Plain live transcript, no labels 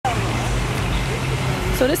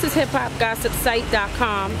So this is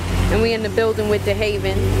hiphopgossipsite.com, and we're in the building with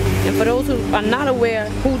DeHaven. And for those who are not aware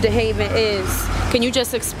who DeHaven is, can you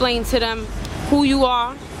just explain to them who you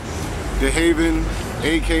are? DeHaven,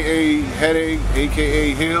 aka Headache,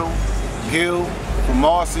 aka Hill from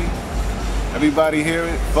Marcy. Everybody hear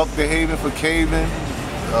it. Fuck DeHaven for caving.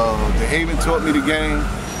 DeHaven taught me the game.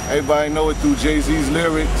 Everybody know it through Jay-Z's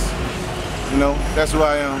lyrics. You know, that's who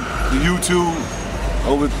I am. The YouTube,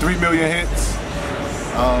 over 3 million hits.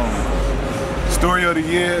 Story of the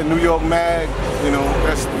year, New York Mag. You know,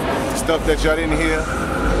 that's stuff that y'all didn't hear.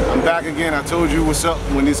 I'm back again. I told you what's up.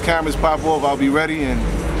 When these cameras pop off, I'll be ready and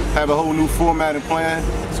have a whole new format and plan.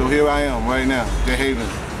 So here I am right now, DeHaven.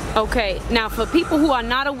 Okay, now for people who are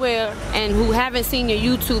not aware and who haven't seen your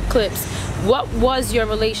YouTube clips, what was your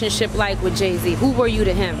relationship like with Jay-Z? Who were you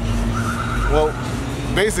to him? Well,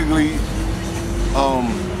 basically,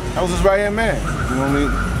 I was his right-hand man. You know what I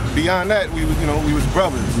mean? Beyond that, we was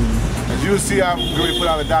brothers. As you'll see, I'm going to put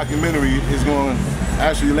out a documentary. It's going to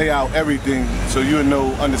actually lay out everything so you'll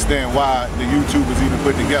understand why the YouTube was even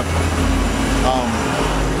put together.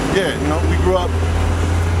 Yeah, you know, we grew up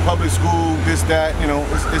public school, this, that, you know,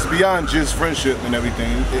 it's beyond just friendship and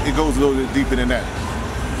everything. It goes a little bit deeper than that.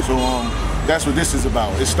 So that's what this is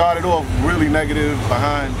about. It started off really negative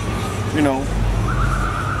behind, you know,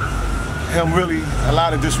 him really a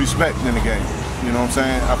lot of disrespect in the game. You know what I'm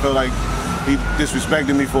saying? I feel like he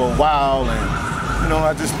disrespected me for a while, and you know,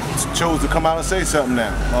 I just chose to come out and say something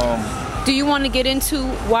now. Do you want to get into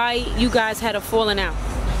why you guys had a falling out?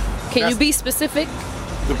 Can you be specific?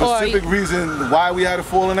 The specific reason why we had a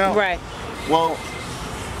falling out? Right. Well,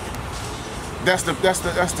 that's the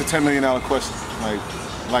 $10 million question.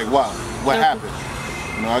 Like why? What happened?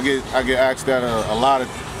 You know, I get asked that a lot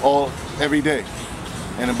every day.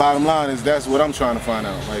 And the bottom line is that's what I'm trying to find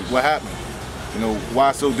out. Like, what happened? You know,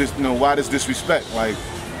 why why this disrespect? Like,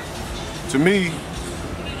 to me,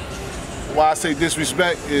 why I say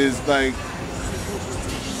disrespect is like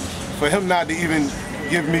for him not to even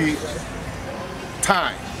give me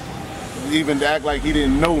time, even to act like he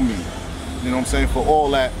didn't know me. You know what I'm saying? For all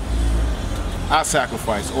that I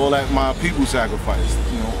sacrificed, all that my people sacrificed,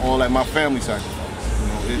 you know, all that my family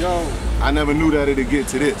sacrificed. You know, I never knew that it'd get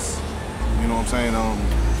to this. You know what I'm saying?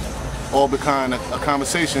 All behind a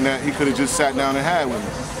conversation that he could have just sat down and had with me.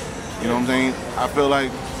 You know what I'm saying? I feel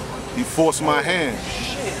like he forced my hand.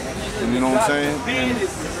 And you know what I'm saying? And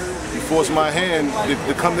he forced my hand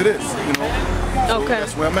to come to this, you know? So okay.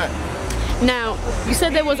 That's where I'm at. Now, you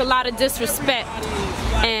said there was a lot of disrespect,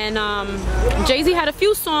 and Jay-Z had a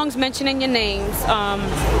few songs mentioning your names.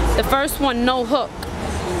 The first one, No Hook,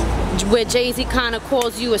 where Jay-Z kind of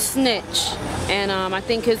calls you a snitch. And I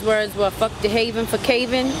think his words were, fuck DeHaven for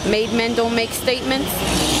caving, made men don't make statements.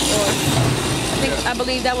 Or I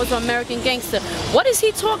believe that was American Gangster. What is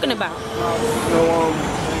he talking about? So,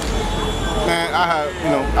 man, I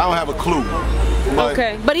don't have a clue. But,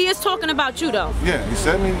 okay, but he is talking about you though. Yeah, he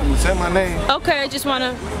said my name. Okay, I just want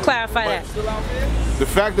to clarify that. The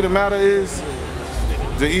fact of the matter is,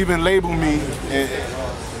 to even label me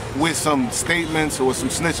with some statements or some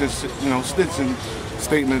snitching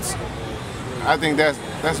statements, I think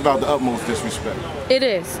that's about the utmost disrespect. It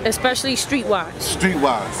is, especially streetwise.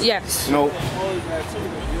 Streetwise. Yes. You know,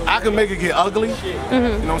 I can make it get ugly. Mm-hmm. You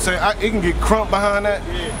know what I'm saying? It can get crump behind that.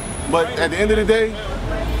 But at the end of the day,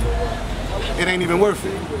 it ain't even worth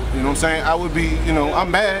it. You know what I'm saying? I would be, you know,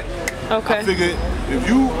 I'm mad. Okay. I figured if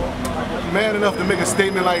you man enough to make a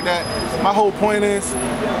statement like that, my whole point is,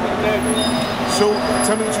 so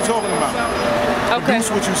tell me what you're talking about. Okay.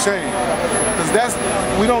 Produce what you're saying. Because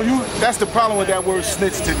that's the problem with that word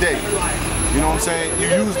snitch today. You know what I'm saying? You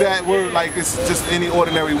use that word like it's just any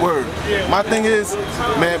ordinary word. My thing is,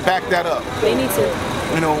 man, back that up. They need to.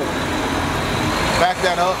 You know, back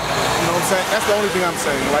that up. You know what I'm saying? That's the only thing I'm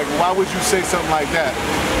saying. Like, why would you say something like that?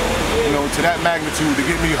 You know, to that magnitude to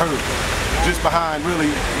get me hurt. Just behind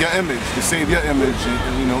really your image, to save your image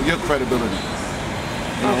and you know, your credibility.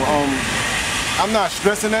 You know, I'm not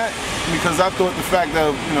stressing that because I thought the fact that,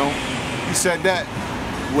 you know, he said that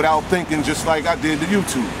without thinking just like I did the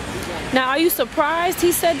YouTube. Now, are you surprised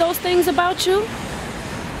he said those things about you?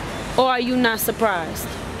 Or are you not surprised?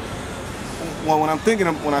 Well, when I think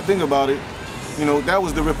about it, you know, that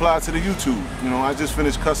was the reply to the YouTube. You know, I just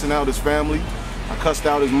finished cussing out his family. I cussed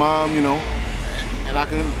out his mom, you know, and I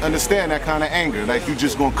can understand that kind of anger. Like, you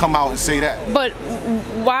just gonna come out and say that. But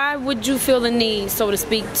why would you feel the need, so to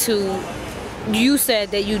speak, to, you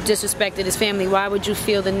said that you disrespected his family. Why would you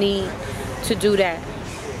feel the need to do that?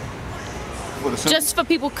 Just for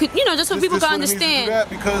people could, you know, just so people can understand. That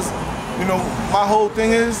because, you know, my whole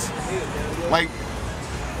thing is, like,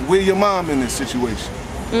 where your mom in this situation?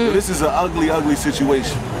 Yo, this is an ugly, ugly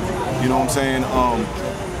situation. You know what I'm saying?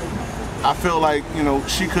 I feel like, you know,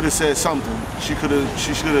 she could have said something. She should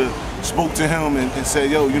have spoke to him and said,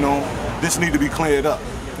 yo, you know, this need to be cleared up.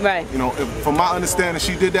 Right. You know, from my understanding,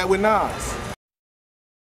 she did that with Nas.